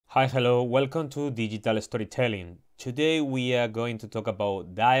Hi, hello, welcome to Digital Storytelling. Today we are going to talk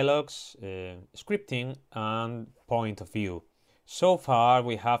about dialogues, scripting, and point of view. So far,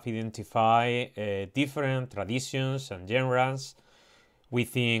 we have identified different traditions and genres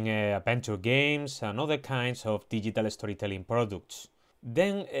within adventure games and other kinds of digital storytelling products.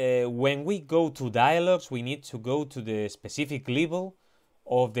 Then, when we go to dialogues, we need to go to the specific level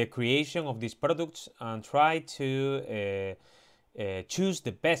of the creation of these products and try to choose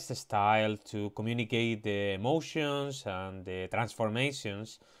the best style to communicate the emotions and the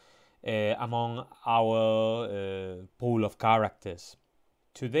transformations among our pool of characters.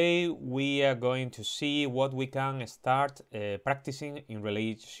 Today we are going to see what we can start practicing in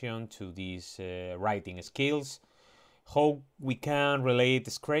relation to these writing skills, how we can relate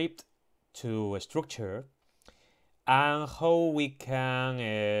the script to a structure, and how we can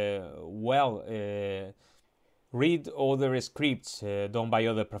read other scripts done by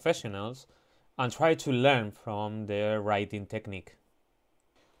other professionals and try to learn from their writing technique.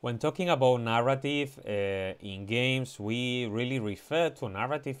 When talking about narrative in games, we really refer to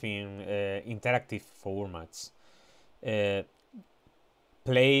narrative in interactive formats.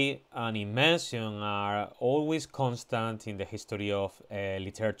 Play and immersion are always constant in the history of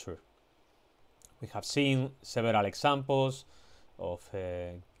literature. We have seen several examples of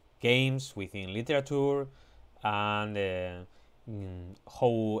games within literature and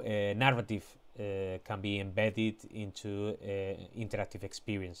how narrative can be embedded into interactive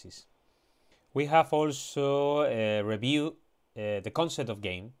experiences. We have also reviewed the concept of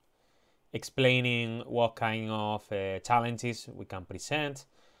game, explaining what kind of challenges we can present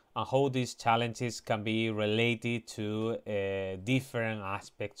and how these challenges can be related to different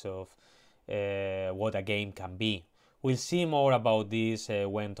aspects of what a game can be. We'll see more about this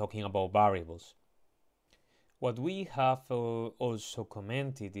when talking about variables. What we have also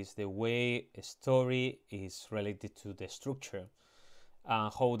commented is the way a story is related to the structure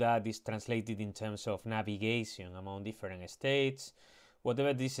and how that is translated in terms of navigation among different states,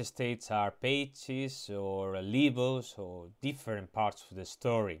 whatever these states are pages or levels or different parts of the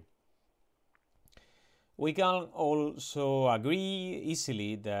story. We can also agree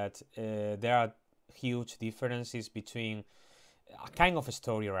easily that there are huge differences between a kind of a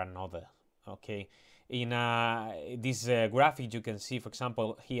story or another. Okay, in this graphic you can see, for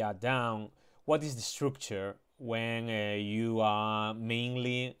example, here down, what is the structure when you are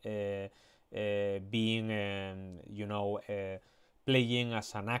mainly being playing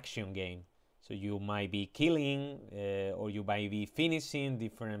as an action game. So you might be killing or you might be finishing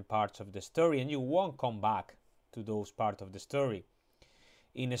different parts of the story and you won't come back to those parts of the story.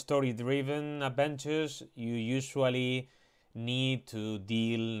 In story-driven adventures, you usually need to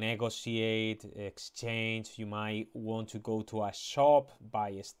deal, negotiate, exchange. You might want to go to a shop,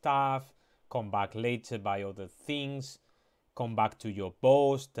 buy stuff, come back later, buy other things, come back to your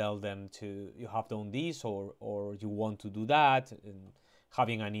boss, tell them you have done this or you want to do that, and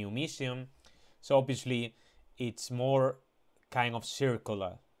having a new mission. So obviously it's more kind of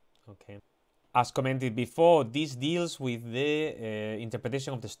circular. Okay. As commented before, this deals with the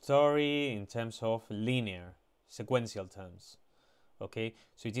interpretation of the story in terms of linear, sequential terms. Okay,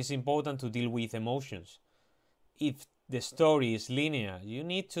 so it is important to deal with emotions. If the story is linear, you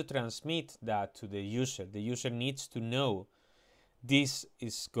need to transmit that to the user. The user needs to know this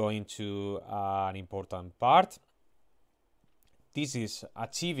is going to an important part. This is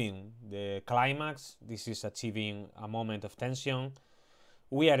achieving the climax. This is achieving a moment of tension.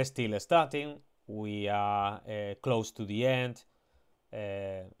 We are still starting. We are close to the end.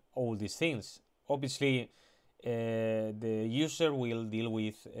 All these things. Obviously, the user will deal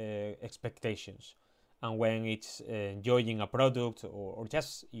with expectations. And when it's enjoying a product or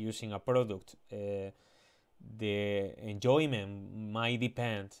just using a product, the enjoyment might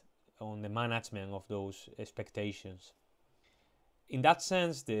depend on the management of those expectations. In that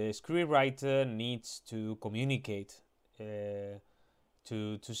sense, the scriptwriter needs to communicate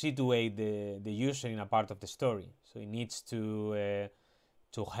to situate the user in a part of the story. So it needs to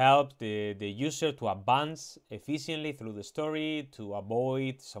help the user to advance efficiently through the story, to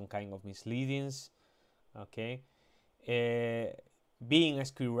avoid some kind of misleadings. Okay, being a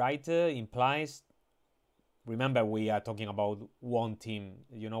scriptwriter implies, remember we are talking about one team,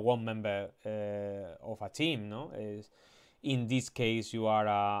 one member of a team, no? In this case, you are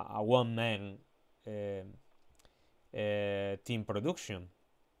a one-man team production.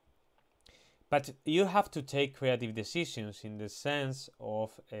 But you have to take creative decisions in the sense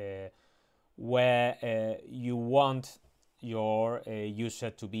of where you want your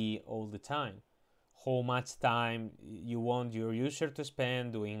user to be all the time. how much time you want your user to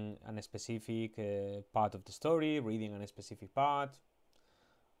spend doing a specific part of the story, reading a specific part,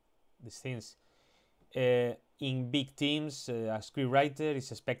 these things. In big teams, a scriptwriter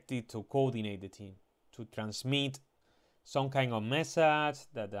is expected to coordinate the team, to transmit some kind of message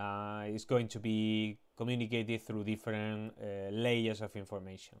that is going to be communicated through different layers of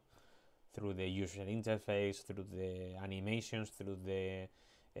information, through the user interface, through the animations, through the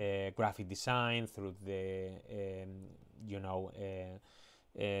graphic design, through the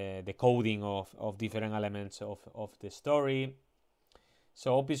the coding of different elements of the story.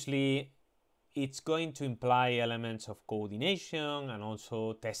 So obviously it's going to imply elements of coordination and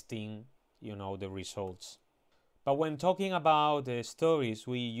also testing, the results. But when talking about stories,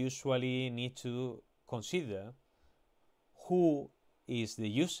 we usually need to consider who is the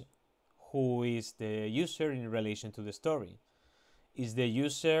user. Who is the user in relation to the story? Is the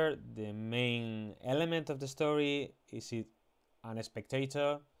user the main element of the story? Is it a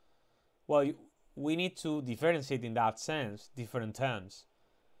spectator? Well, we need to differentiate in that sense different terms.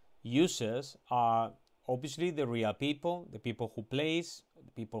 Users are obviously the real people, the people who plays,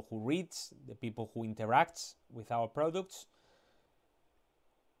 the people who reads, the people who interacts with our products.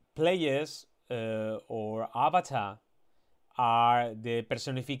 Players or avatar are the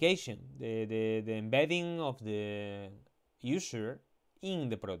personification, the embedding of the user in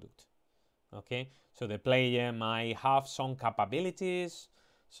the product. Okay, so the player might have some capabilities,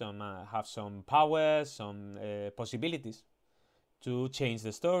 have some powers, some possibilities to change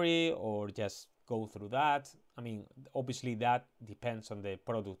the story or just go through that. I mean, obviously that depends on the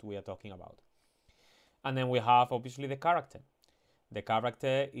product we are talking about. And then we have obviously the character. The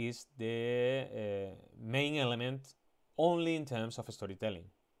character is the main element only in terms of storytelling.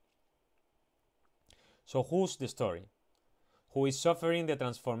 So who's the story? Who is suffering the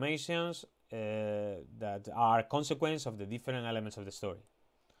transformations that are a consequence of the different elements of the story?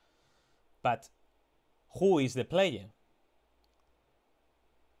 But who is the player?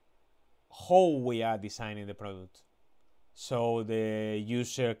 How we are designing the product, so the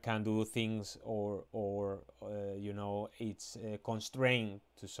user can do things or it's constrained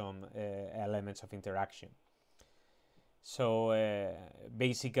to some elements of interaction. So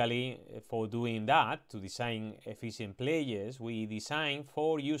basically, for doing that, to design efficient players, we design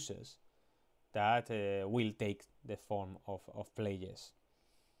for users that will take the form of players.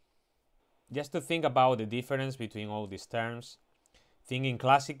 Just to think about the difference between all these terms, thinking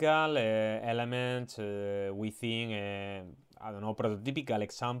classical elements, we think, prototypical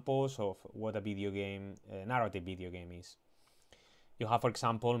examples of what a video game, narrative video game is. You have, for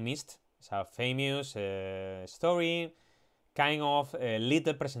example, Myst. It's a famous story, kind of a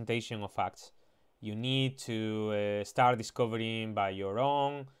little presentation of facts. You need to start discovering by your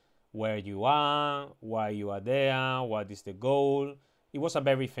own where you are, why you are there, what is the goal. It was a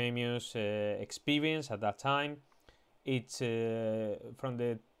very famous experience at that time. It's from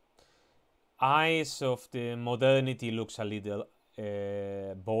the eyes of the modernity looks a little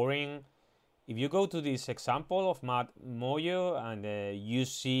boring. If you go to this example of Matt Moyo and you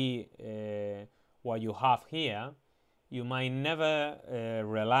see what you have here, you might never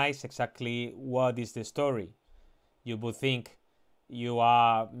realize exactly what is the story. You would think you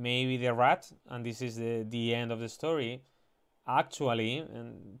are maybe the rat and this is the end of the story. Actually,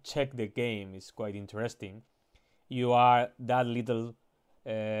 and check the game, it's quite interesting. You are that little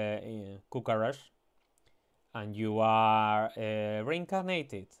cucaracha and you are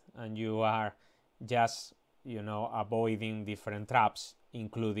reincarnated and you are just avoiding different traps,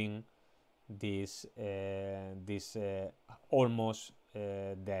 including this almost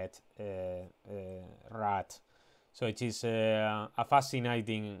dead rat. So it is a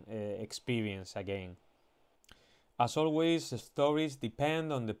fascinating experience again. As always, stories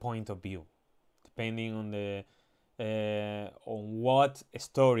depend on the point of view, depending on the on what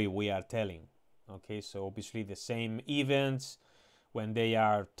story we are telling. Okay, so obviously the same events, when they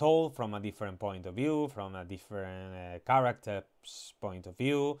are told from a different point of view, from a different character's point of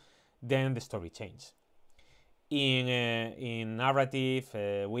view, then the story changes. In narrative,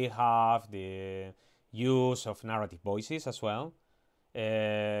 we have the use of narrative voices as well.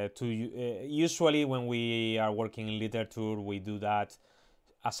 Usually when we are working in literature, we do that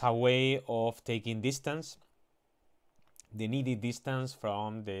as a way of taking distance, the needed distance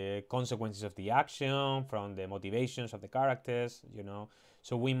from the consequences of the action, from the motivations of the characters,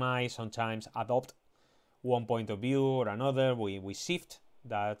 So we might sometimes adopt one point of view or another. We shift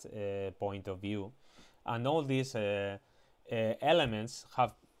that point of view. And all these elements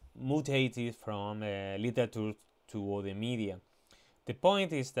have mutated from literature to other media. The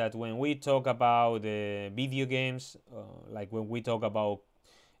point is that when we talk about video games, like when we talk about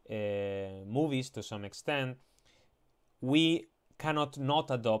movies to some extent, we cannot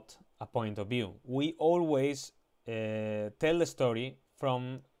not adopt a point of view. We always tell the story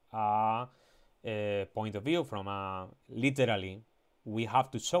from a point of view, from a literally, we have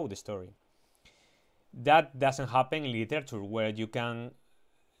to show the story. That doesn't happen in literature, where you can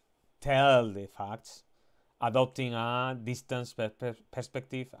tell the facts adopting a distance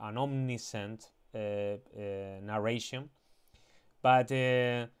perspective, an omniscient narration. But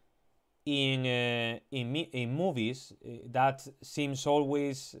in movies, that seems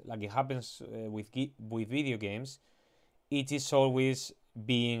always, like it happens with video games, it is always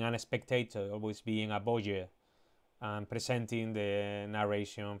being a spectator, always being a voyeur, and presenting the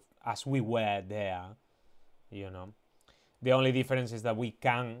narration as we were there, you know. The only difference is that we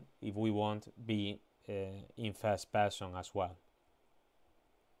can, if we want, be in first person as well.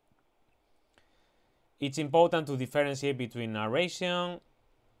 It's important to differentiate between narration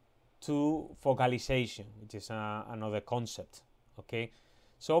to focalization, which is another concept. Okay,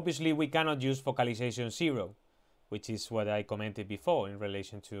 so obviously we cannot use focalization 0, which is what I commented before in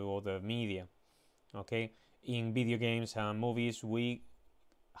relation to other media. Okay, in video games and movies we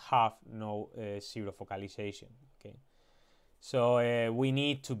have no 0 focalization. Okay, so we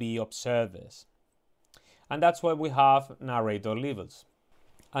need to be observers, and that's why we have narrator levels.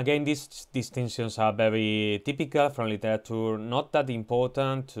 Again, these distinctions are very typical from literature, not that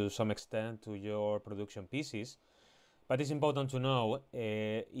important to some extent to your production pieces, but it's important to know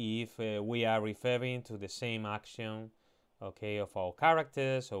if we are referring to the same action, okay, of our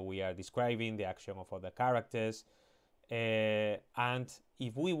characters, or we are describing the action of other characters, and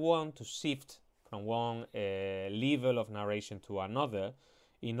if we want to shift from one level of narration to another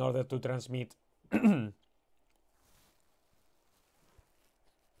in order to transmit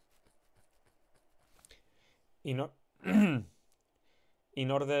in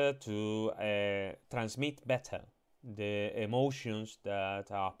order to transmit better the emotions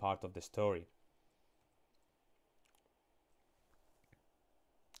that are part of the story.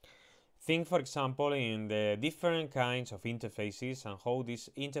 Think, for example, in the different kinds of interfaces and how these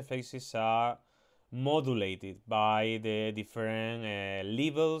interfaces are modulated by the different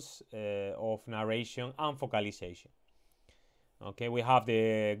levels of narration and focalization. Okay, we have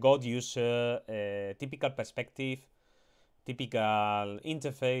the God user typical perspective, typical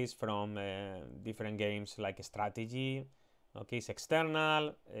interface from different games like strategy. Okay, it's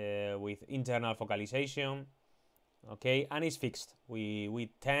external with internal focalization. Okay, and it's fixed.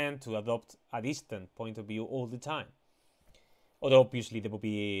 We tend to adopt a distant point of view all the time. Although obviously there will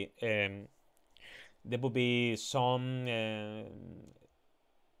be some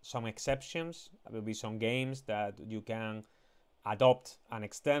exceptions. There will be some games that you can adopt an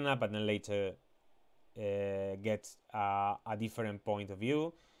external, but then later get a different point of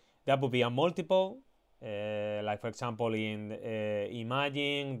view. That would be a multiple, like for example in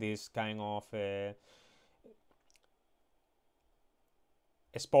imagine this kind of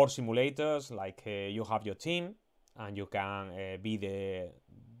sport simulators, like you have your team and you can be the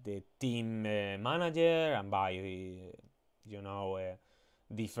team manager and buy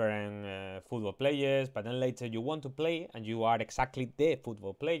different football players, but then later you want to play and you are exactly the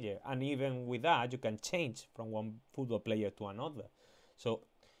football player, and even with that you can change from one football player to another. So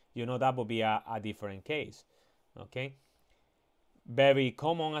that would be a different case. Okay, very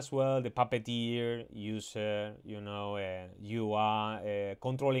common as well, the puppeteer user. You are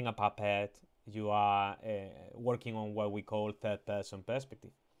controlling a puppet, you are working on what we call third person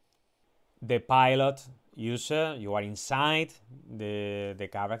perspective. The pilot user, you are inside the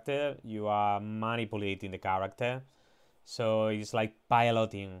character, you are manipulating the character, so it's like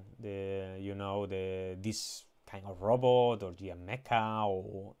piloting this kind of robot or the mecha,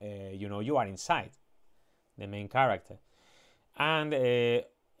 or you are inside the main character. And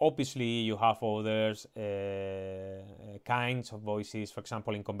obviously you have others kinds of voices, for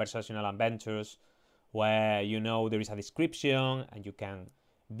example in conversational adventures, where there is a description and you can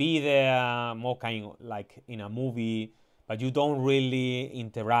be there more kind of like in a movie, but you don't really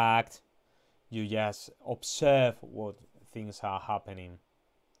interact, you just observe what things are happening.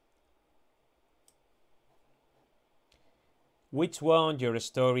 Which one your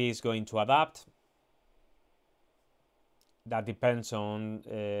story is going to adapt, that depends on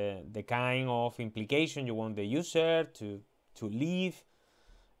the kind of implication you want the user to leave,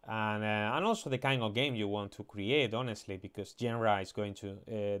 and also the kind of game you want to create, honestly, because genre is going to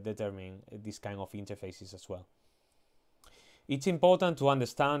determine this kind of interfaces as well. It's important to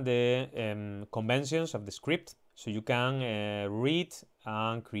understand the conventions of the script So you can read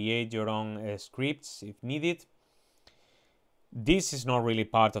and create your own scripts if needed. This is not really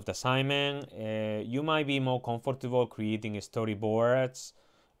part of the assignment. You might be more comfortable creating storyboards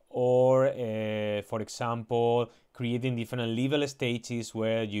or, for example, creating different level stages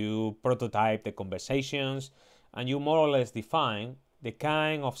where you prototype the conversations and you more or less define the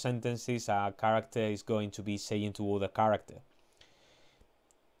kind of sentences a character is going to be saying to other character.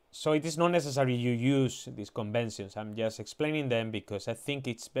 So it is not necessary you use these conventions. I'm just explaining them because I think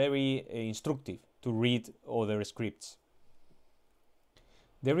it's very instructive to read other scripts.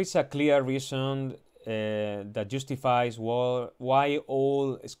 There is a clear reason that justifies why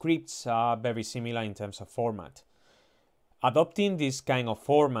all scripts are very similar in terms of format. Adopting this kind of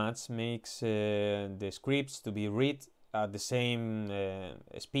formats makes the scripts to be read at the same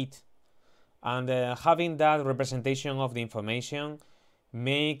speed, and having that representation of the information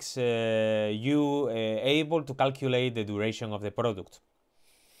makes you able to calculate the duration of the product.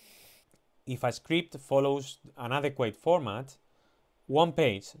 If a script follows an adequate format, one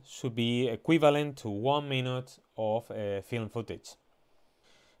page should be equivalent to 1 minute of film footage.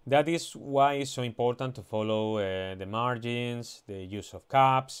 That is why it's so important to follow the margins, the use of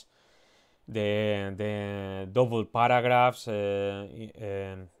caps, the double paragraphs,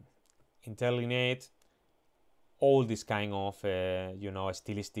 interlineate, all these kind of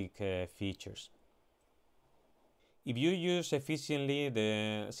stylistic features. If you use efficiently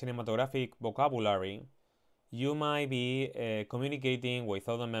the cinematographic vocabulary, you might be communicating with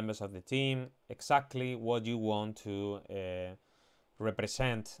other members of the team exactly what you want to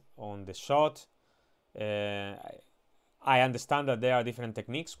represent on the shot. I understand that there are different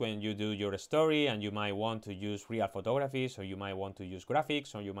techniques when you do your story, and you might want to use real photography, or you might want to use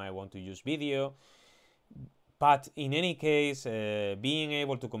graphics, or you might want to use video. But in any case, being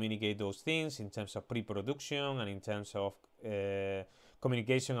able to communicate those things in terms of pre-production and in terms of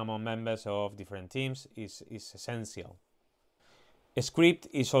communication among members of different teams is essential. A script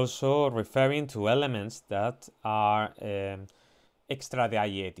is also referring to elements that are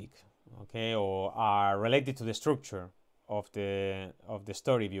extra-diegetic, okay, or are related to the structure of the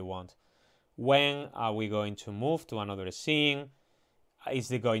story, if you want. When are we going to move to another scene? Is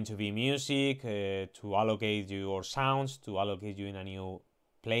there going to be music to allocate you, or sounds to allocate you in a new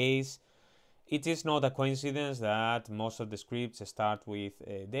place? It is not a coincidence that most of the scripts start with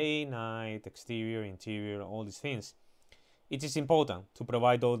day, night, exterior, interior, all these things. It is important to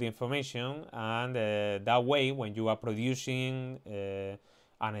provide all the information, and that way, when you are producing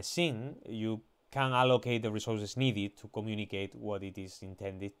a scene, you can allocate the resources needed to communicate what it is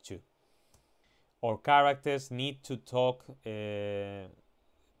intended to. Our characters need to talk their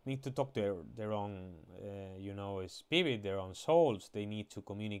own spirit, their own souls. They need to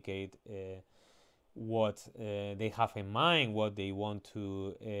communicate what they have in mind, what they want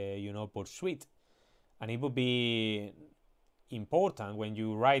to pursue. And it would be important when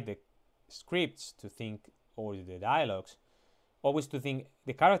you write the scripts to think, or the dialogues, always to think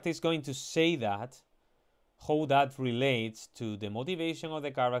the character is going to say that, how that relates to the motivation of the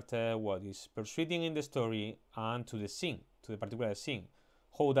character, what is pursuing in the story, and to the scene, to the particular scene,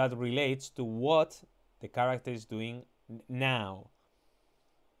 how that relates to what the character is doing now.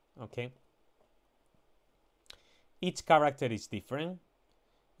 Okay? Each character is different.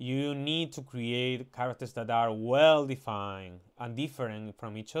 You need to create characters that are well defined and different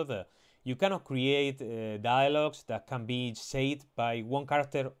from each other. You cannot create dialogues that can be said by one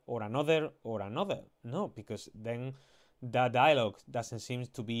character or another or another. No, because then that dialogue doesn't seem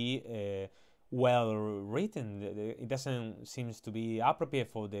to be well written. It doesn't seem to be appropriate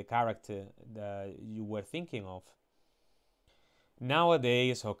for the character that you were thinking of.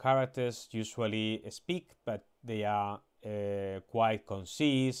 Nowadays, our characters usually speak, but they are quite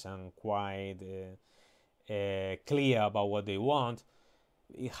concise and quite clear about what they want.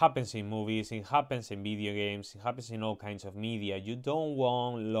 It happens in movies, it happens in video games, it happens in all kinds of media. You don't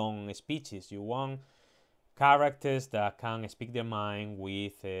want long speeches. You want characters that can speak their mind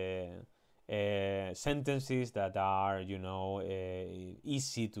with sentences that are,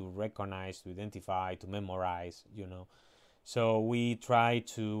 easy to recognize, to identify, to memorize, So we try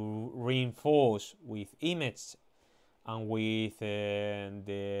to reinforce with images and with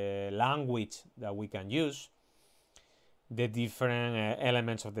the language that we can use the different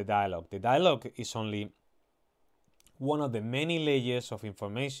elements of the dialogue. The dialogue is only one of the many layers of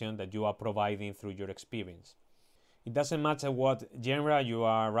information that you are providing through your experience. It doesn't matter what genre you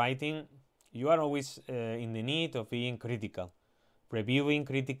are writing, you are always in the need of being critical, reviewing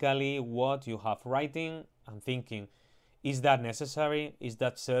critically what you have writing and thinking, Is that necessary? Is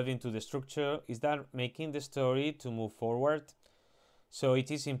that serving to the structure? Is that making the story to move forward? So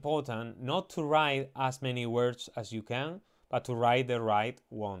it is important not to write as many words as you can, but to write the right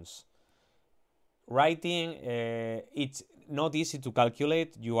ones. Writing, it's not easy to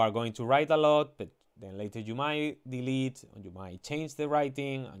calculate. You are going to write a lot, but then later you might delete, and you might change the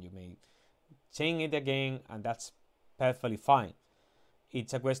writing, and you may change it again, and that's perfectly fine.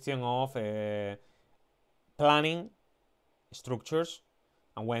 It's a question of planning structures,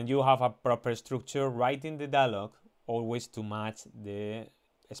 and when you have a proper structure, writing the dialogue always to match the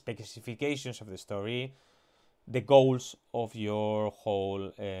specifications of the story, the goals of your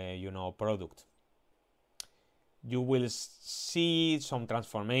whole product. You will see some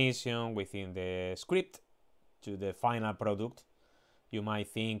transformation within the script to the final product. You might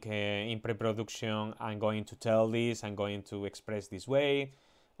think in pre-production, I'm going to tell this, I'm going to express this way,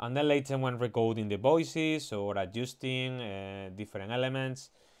 and then later when recoding the voices or adjusting different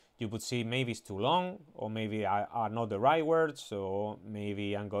elements, you would see maybe it's too long, or maybe are not the right words, or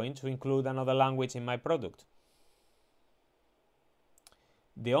maybe I'm going to include another language in my product.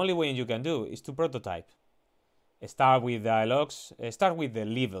 The only way you can do is to prototype. Start with dialogues, start with the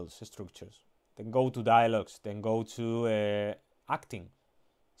levels structures, then go to dialogues, then go to acting.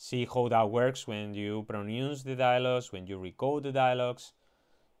 See how that works when you pronounce the dialogues, when you recode the dialogues,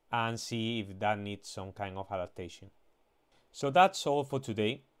 and see if that needs some kind of adaptation. So that's all for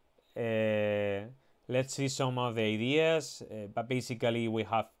today. Let's see some of the ideas, but basically we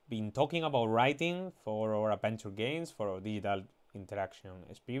have been talking about writing for our adventure games, for our digital interaction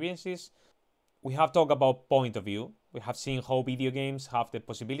experiences. We have talked about point of view. We have seen how video games have the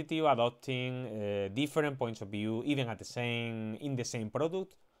possibility of adopting different points of view, even in the same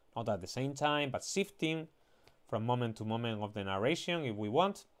product, not at the same time, but shifting from moment to moment of the narration if we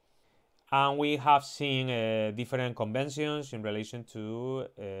want. And we have seen different conventions in relation to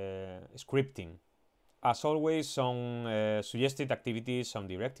scripting. As always, some suggested activities, some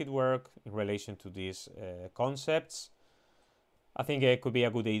directed work in relation to these concepts. I think it could be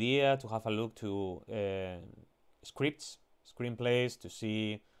a good idea to have a look to scripts, screenplays, to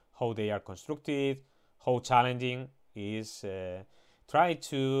see how they are constructed, how challenging is. Try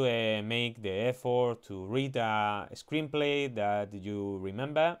to make the effort to read a screenplay that you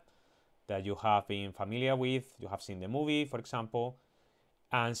remember, that you have been familiar with, you have seen the movie, for example,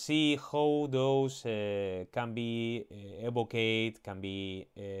 and see how those can be evocate, can be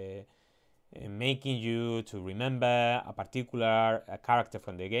making you to remember a particular character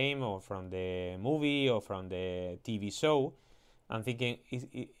from the game or from the movie or from the TV show, and thinking,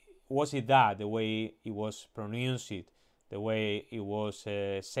 was it that the way it was pronounced, the way it was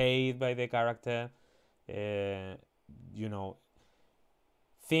said by the character?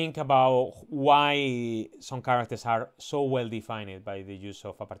 Think about why some characters are so well defined by the use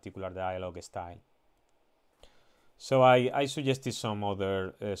of a particular dialogue style. So I suggested some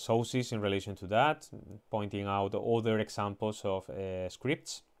other sources in relation to that, pointing out other examples of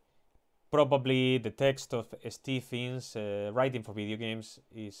scripts. Probably the text of Stephen's writing for video games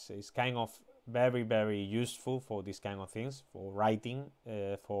is kind of very, very useful for these kind of things, for writing,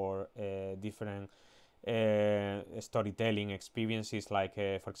 for different storytelling experiences, like,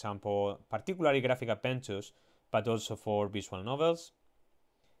 for example, particularly graphic adventures, but also for visual novels.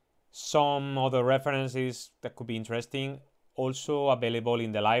 Some other references that could be interesting, also available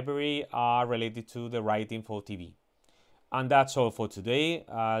in the library, are related to the writing for TV. And that's all for today.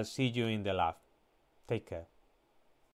 I'll see you in the lab. Take care.